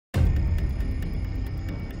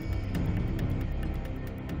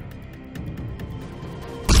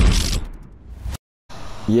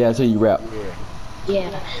Yeah, that's how you rap.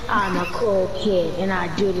 Yeah, I'm a cool kid and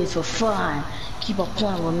I do this for fun. Keep on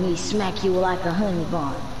playing with me, smack you like a honey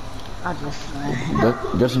bun. I'm just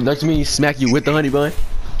fun. That's me smack you with the honey bun.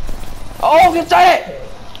 Oh, get shot!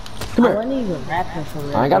 Come here. I wasn't even rapping for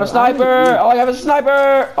real. I ain't got a sniper. Oh, I have a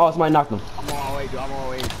sniper. Oh, somebody knocked him. I'm on my way, dude. I'm on my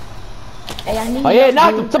way. Hey, I need Oh yeah, help,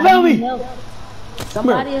 knocked dude. him. Stop playing with me. Help.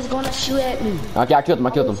 Somebody is gonna shoot at me. Okay, I killed him. I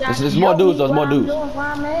killed him. There's more dudes. There's more dudes.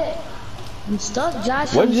 I'm stuck,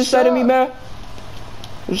 Josh. What did you just say to me, man? What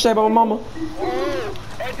did you say about my mama?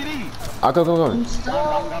 Anthony! Alright, go. I'm stuck.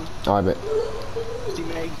 Alright, bet.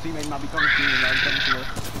 Teammate might be coming to you.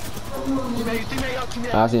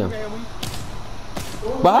 Teammate, I see him.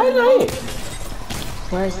 But how did I hit?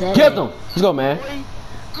 Where's that? Killed him. Let's go, man.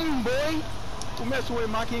 Boy. Who messing with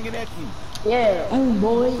my king and Anthony? Yeah,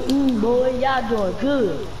 boy, y'all doing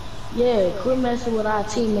good. Yeah, quit messing with our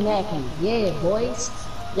team and acting. Yeah, boys,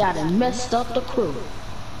 y'all done messed up the crew.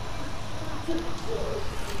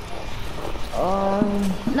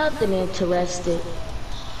 Nothing interested.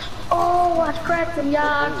 Oh, I cracked him, y'all.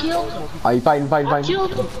 I killed him. Are you fighting? I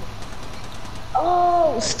killed him.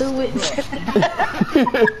 Oh, stupid.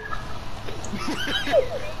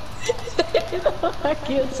 I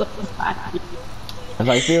killed somebody. That's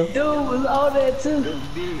how you feel? Dude was on there too.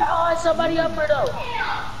 Oh, it's somebody up here though.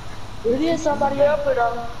 It is somebody up here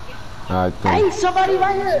though. Alright, cool. Hey, somebody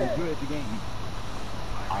right here.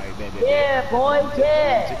 Yeah, boy,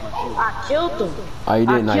 yeah. I killed him. Oh, you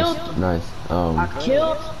did? I Nice. killed him. Nice. I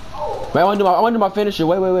killed. Wait, I want to do my finisher.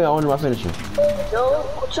 Wait. I want to do my finisher. Yo,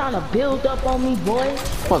 I'm trying to build up on me, boy.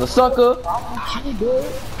 Mother sucker. Hey, dude.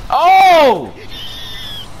 Oh!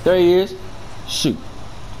 There he is. Shoot.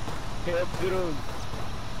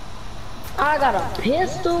 I got a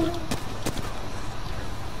pistol.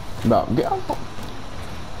 Bro,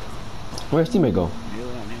 where's teammate go?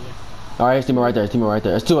 Alright, his teammate right there. His teammate right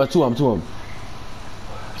there. There's two of them.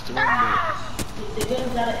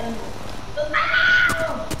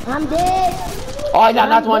 I'm dead. Oh, I got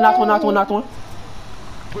knocked one.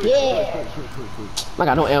 Yeah. I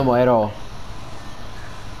got no ammo at all.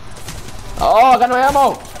 Oh, I got no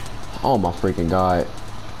ammo. Oh my freaking god.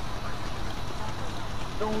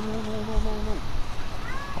 No.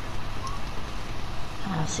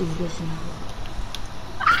 I see this now.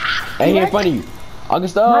 Hey, here in front of you. I can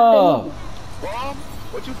stop. Mom,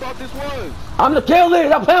 what you thought this was? I'm the killer.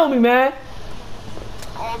 Stop playing with me, man.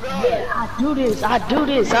 Oh, God. Yeah, I do this. I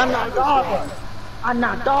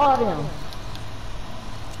knocked all them.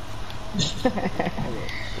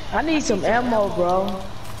 I need some ammo, bro.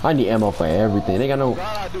 I need ammo for everything. They got no.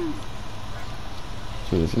 God, I do.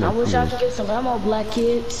 Jeez, I wish I could get some ammo, black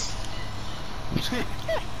kids.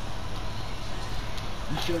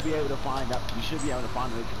 You should be able to find out. You should be able to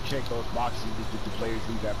find them to check those boxes that the players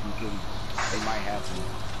leave after you kill them. They might have some.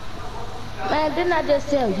 Man, didn't I just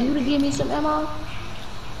tell you to give me some ammo?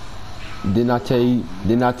 Didn't I tell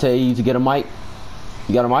you to get a mic?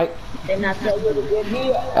 You got a mic? Didn't I tell you to give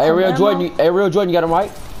me Hey, Real Jordan, you got a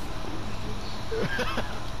mic?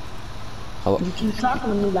 Hello? You keep talking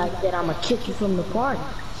to me like that, I'ma kick you from the party.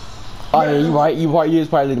 Oh yeah, you right. You is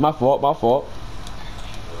probably my fault.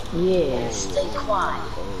 Yeah, stay quiet.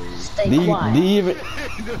 Stay Do quiet. you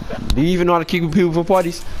even know how to kick people from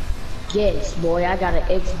parties? Yes, boy, I got an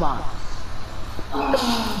Xbox.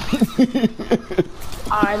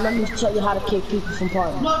 Alright, let me show you how to kick people from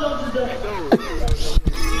parties. No, don't do that.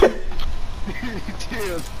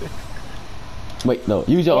 Wait, no.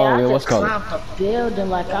 Use your own. What's called? I just climbed the building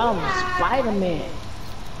like I was Spider-Man.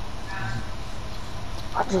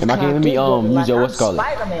 Am I giving me use your what's called?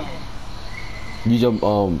 Spider-Man. Use your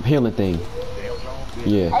healing thing.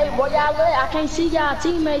 Yeah. Hey, boy, y'all lit. I can't see y'all.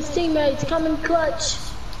 Teammates, come in clutch.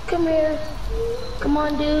 Come here. Come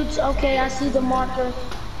on, dudes. Okay, I see the marker.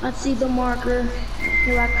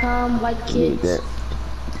 Here I come, white kids. That.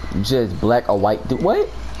 Just black or white. What?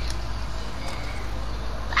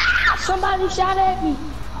 Somebody shot at me.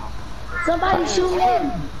 Somebody shoot at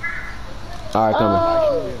me. Alright, coming.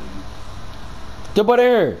 Oh, Jump over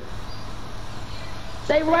there.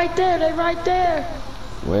 they right there.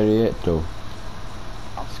 Where they at though?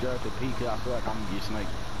 I'm scared to peek because I feel like I'm gonna get sniped.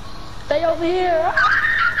 They over here.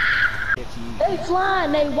 They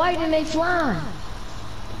flying. They white and they flying.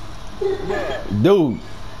 Dude,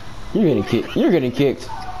 you're getting kicked.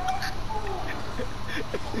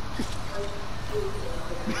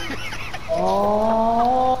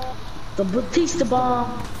 Oh, the Batista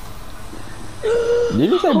bomb. Did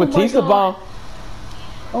you say Batista bomb?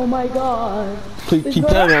 Oh my god. Please keep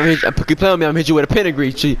playing me. I'm gonna hit you with a pedigree.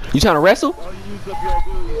 You trying to wrestle?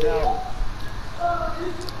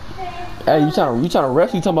 Hey, you trying to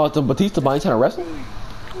wrestle? You talking about the Batista bomb? You trying to wrestle?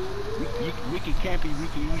 can camp you, we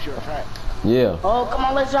can use your tracks. Yeah. Oh, come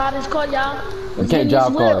on, let's drive this car, y'all. You can't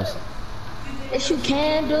drive cars. Yes, you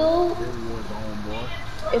can, dude.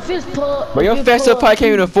 If it's pulled. But your fast up probably can't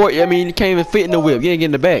even afford. I mean, you can't even fit in the whip. You ain't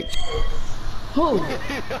getting the back. Who?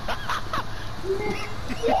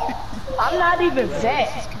 I'm not even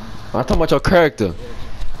fast. I'm talking about your character.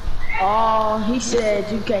 Oh, he said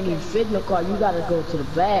you can't even fit in the car. You gotta go to the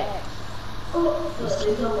back.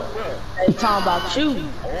 They talking about you.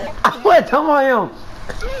 What? Talking about him?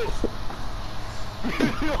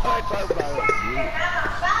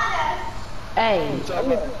 Hey. Oh,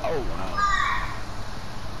 wow.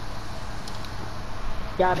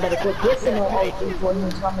 Y'all better quit dissing on OG before you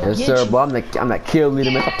come and Yes, get sir, you. but I'm not kill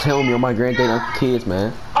leader, man. Stop telling me on my granddad and kids,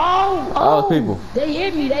 man. Oh, All those people. They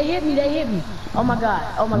hit me. Oh my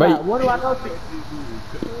god. But What do I go to?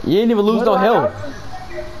 you ain't even lose no health.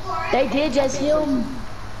 They did just heal me.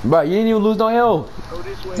 Bro, you ain't even lose no health.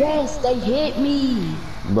 Yes, they hit me.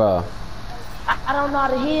 Bro. I don't know how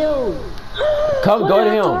to heal. Come, go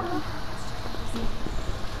to him.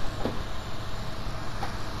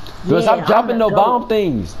 Dude, stop dropping no bomb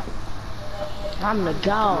things. I'm the We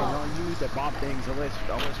god. don't use the bomb things unless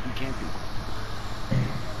we can't be.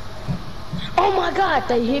 Oh my god,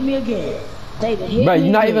 they hit me again. They hit me. Bro,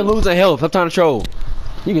 you're not again. even losing health. Stop trying to troll.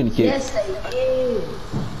 You getting kicked. Yes, they did.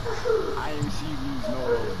 I ain't see you lose no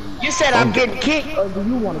health, dude. You said I'm getting kicked, or do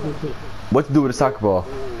you want to get kicked? What to do with a soccer ball?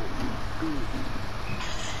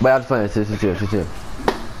 But I'm just playing. Chill.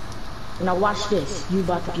 Now watch this. You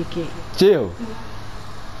about to get kicked. Chill.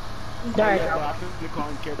 There you But go. I think they're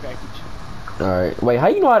calling care package. Alright. Wait, how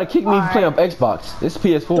you know how to kick me if you play on Xbox? This is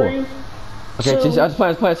PS4. 3, Okay, 2, just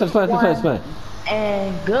playing.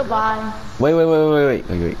 and goodbye. Wait.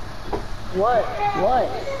 What?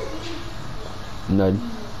 None.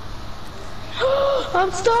 I'm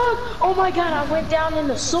stuck. Oh my god, I went down in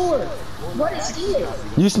the sewer. What is this?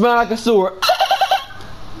 You smell like a sewer.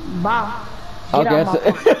 Bye. Okay,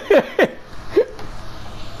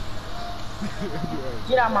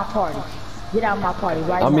 Get out my party. Get out my party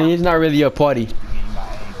right I now. mean, it's not really a party.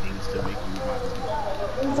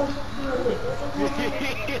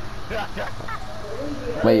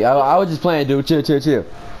 Wait, I was just playing, dude. Chill.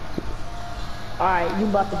 Alright, you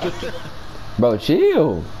about to get kicked. Bro,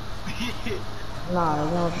 chill. Nah, you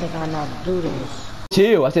don't think I know how to do this.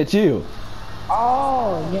 Chill. I said chill.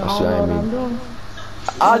 Oh, you don't Shit, I know what mean. I'm doing?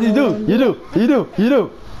 Ah, you do.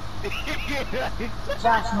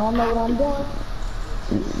 Josh, you don't know what I'm doing?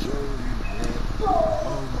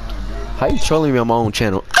 How you trolling me on my own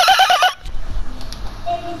channel?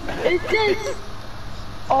 It's this.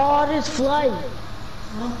 Oh, this flight.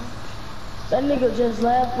 That nigga just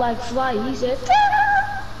laughed like flight. He said,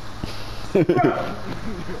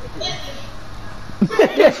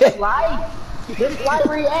 this flight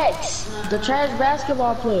reacts. The trash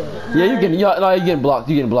basketball player. Yeah, you're getting blocked.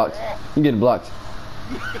 You're getting blocked.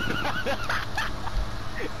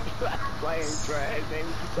 Playing trash, ain't what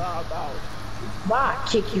you talking about? Why I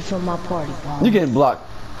kick you from my party, bro? You're getting blocked.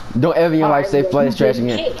 Don't ever in your life say flight is trash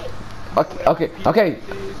again. Okay.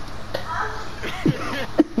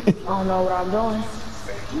 I don't know what I'm doing.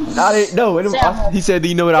 I didn't know. He said, "Do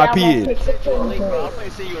you know what IP is?" I'm gonna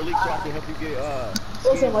send you a link so I can help you get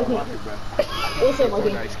What's up, Mikey? What's up,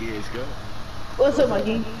 Mikey? nice skins, go. What's up,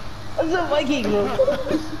 Mikey? What's up, Mikey, bro?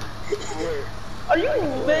 Are you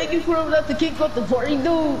begging for him not to kick off the party, dude?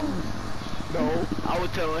 No, I was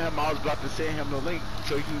telling him I was about to send him the link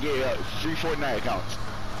so he can get 3 Fortnite accounts.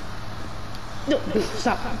 No, dude,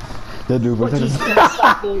 stop. That dude was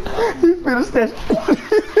Stop, dude. He's finna snatch.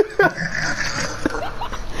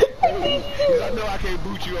 Because I know I can't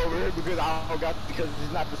boot you over here because because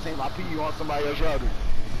it's not the same IP you on somebody else's router.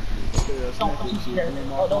 No.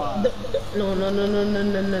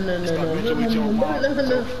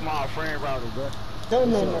 Small friend router, bro.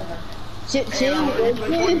 No. Chill.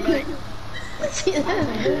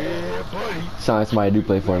 Yeah, buddy. Sounds like somebody do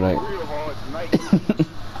play Fortnite. Real hard tonight.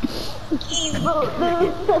 That's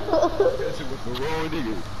it with the wrong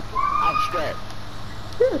nigga. I'm strapped.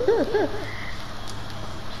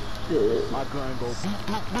 My gun go boop,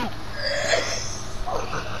 boop, boop.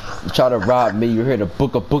 Try to rob me. You hear the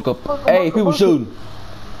book up. Hey, people shooting.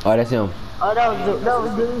 Oh, that's him. Oh, that was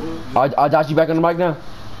dude. I got you back on the mic now.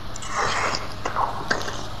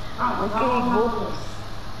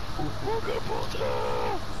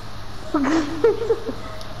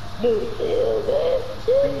 Make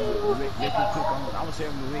him click on. I'm gonna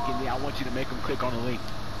send him the link and then I want you to make him click on the link.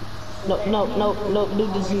 No,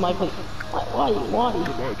 dude, this is my clip. Why?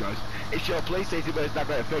 Good boy, guys. It's your PlayStation, but it's not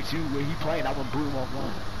gonna affect you when he playing. I'm gonna boot him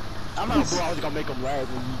offline. I'm not bro, I was gonna make him laugh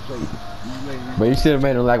when you play. But you should have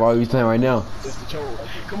made him like while we was playing right now. Just to troll.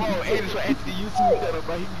 Come on, Andy, for Anthony YouTube channel,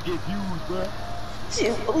 bro. He can get views, bro.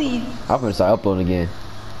 Shit, please. I'm gonna start uploading again.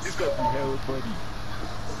 It's gonna be hella funny.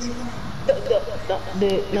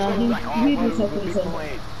 No, he did something.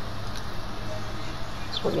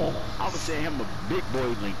 I would send him a big boy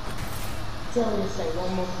link. Tell him to say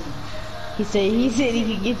one more thing. He said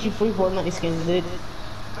he could get you free Fortnite skins, dude.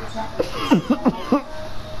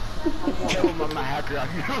 Tell him I'm a hacker. I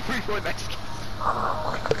can get free Fortnite skins.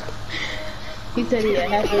 He said he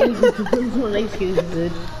had to get you free Fortnite skins,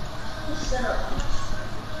 dude.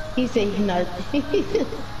 He said he's not.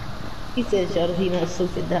 He said, "Shut up, he not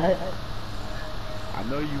stupid, dad." I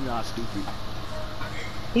know you not stupid.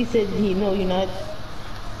 He said he know you're not.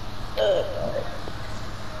 I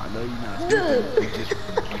know you're not stupid.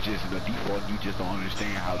 You just the default. You just don't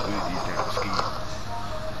understand how good these type of skins.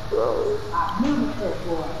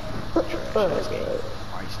 I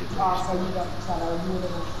still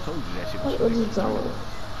told you that shit was What you talking about?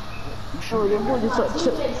 Oh, your boy just like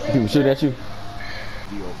chill. People shoot at you?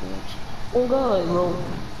 video forms. Oh God, bro.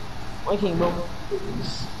 I can't, bro.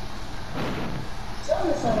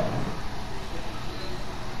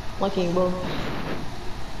 I can't, bro.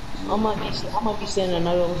 I might be standing a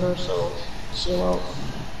night over her, so chill out.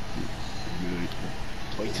 Good.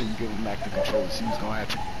 Wait till you give him back the control. See what's gonna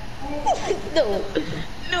happen. No,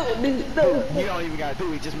 dude, no. You don't even gotta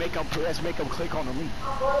do it. Just make them press, make them click on the link.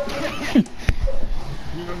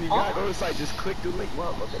 You don't even gotta go to the site. Just click the link.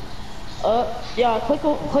 Well, okay. Yeah,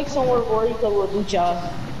 click somewhere where you can do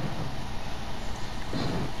job.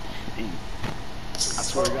 I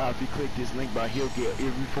swear to God, if you click this link, bro, he'll get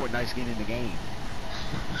every Fortnite skin in the game.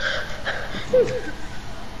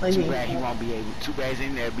 Too bad he won't be able. Too bad he's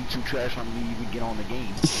in there. Be too trash for me to even get on the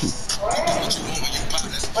game.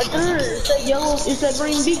 Right there, it's that yellow, it's that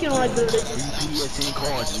green beacon right there. PSN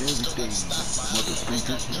cards and everything.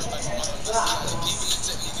 Motherfucker.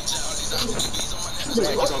 Too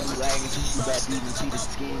bad you don't be lagging too bad to even see the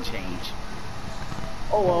skin change.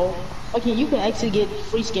 Oh well. Okay, you can actually get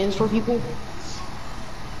free skins for people.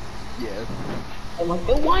 Yeah. I'm like,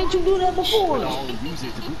 why didn't you do that before? But I only use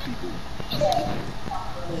it to group people.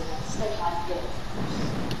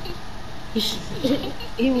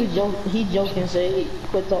 He joked and said, hey,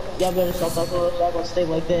 quit talk, y'all better stop talking or y'all gonna stay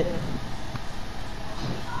like that.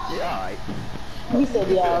 Yeah, alright. He said,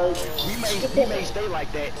 yeah, alright. We may stay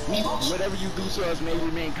like that. Whatever you do to us may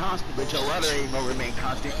remain constant, but your other ain't gonna remain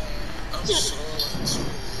constant.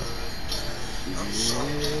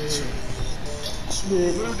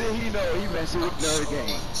 Good. Little did he know he messing with another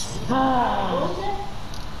game.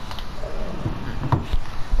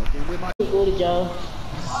 Okay, with my Good job.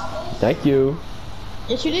 Thank you.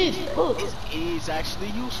 Yes, you did. Look. it's actually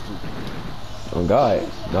useful. Oh God.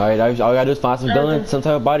 Alright, all we gotta do is find some gun, some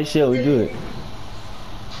type of body shield, we good.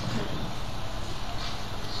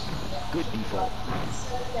 Good default.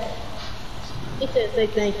 He said, say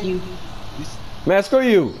thank you. Man, screw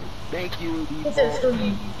you. Thank you, He default. said, screw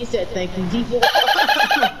you. He said, thank you, default.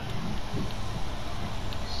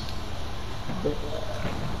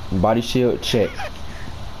 Body shield, check. I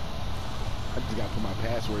just gotta put my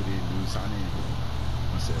password in, dude. Sign in.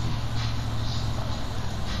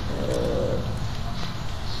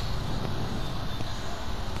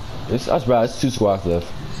 It's us, bro. It's 2 squads left.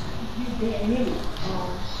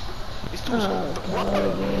 It's too slow.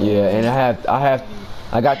 Yeah, and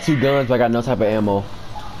I got 2 guns, but I got no type of ammo.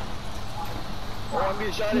 Oh, I'm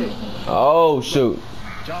getting shot at. Oh shoot.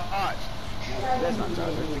 Josh. That's not Josh.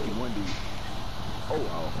 That's freaking one dude. Oh,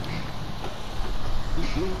 wow. He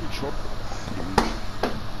blew the truck.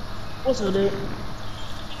 What's up, dude?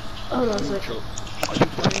 Hold on a second. Are you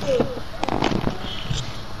playing?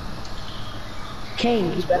 Kane,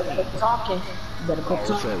 you better quit talking. You better quit What's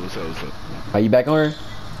talking. up, what's up, what's up? Are you back on her?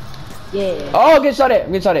 Yeah. Oh, get shot at.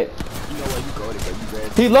 Get shot at. You know where you go, but you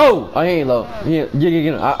ready? He low. Oh, he ain't low. Yeah.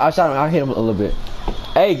 I shot him. I hit him a little bit.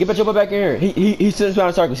 Hey, get your butt back in here. He's spinning around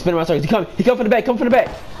in circles. Spinning around in circles. He come from the back. Come from the back.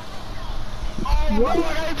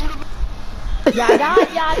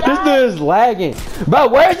 This dude is lagging. Bro,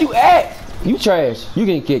 where you at? You trash. You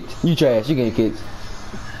getting kicked. You trash. You getting kicked.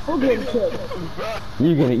 Who getting killed?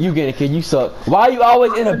 You getting kicked. You suck. Why are you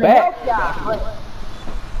always in the back?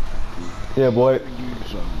 Yeah, boy.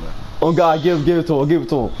 Oh God, give it to him. Give it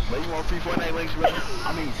to him. But you want free Fortnite links, bro?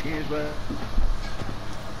 I mean skins, bro.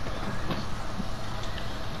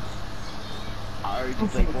 I already do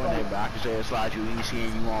play Fortnite, but I can say slide you any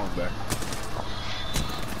skin you want, bro.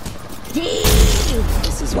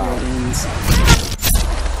 This is where it ends.